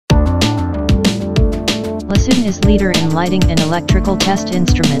Lisun is leader in lighting and electrical test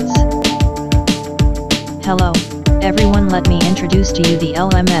instruments. Hello, everyone, let me introduce to you the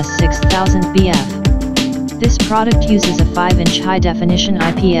LMS 6000BF. This product uses a 5-inch high-definition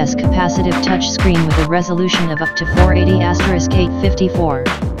IPS capacitive touchscreen with a resolution of up to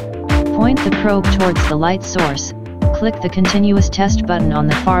 480*854. Point the probe towards the light source, click the continuous test button on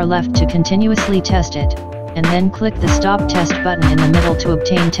the far left to continuously test it, and then click the stop test button in the middle to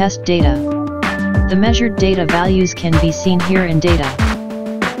obtain test data. The measured data values can be seen here in data.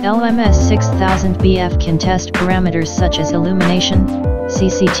 LMS 6000BF can test parameters such as illumination,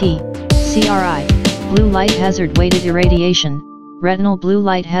 CCT, CRI, blue light hazard weighted irradiation, retinal blue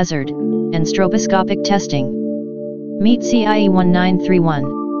light hazard, and stroboscopic testing. Meet CIE 1931,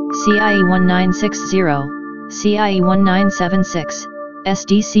 CIE 1960, CIE 1976,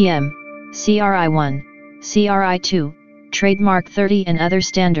 SDCM, CRI1, CRI2, Trademark 30 and other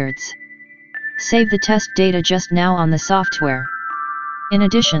standards. Save the test data just now on the software. In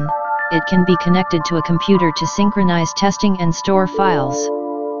addition, it can be connected to a computer to synchronize testing and store files.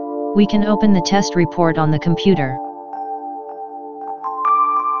 We can open the test report on the computer.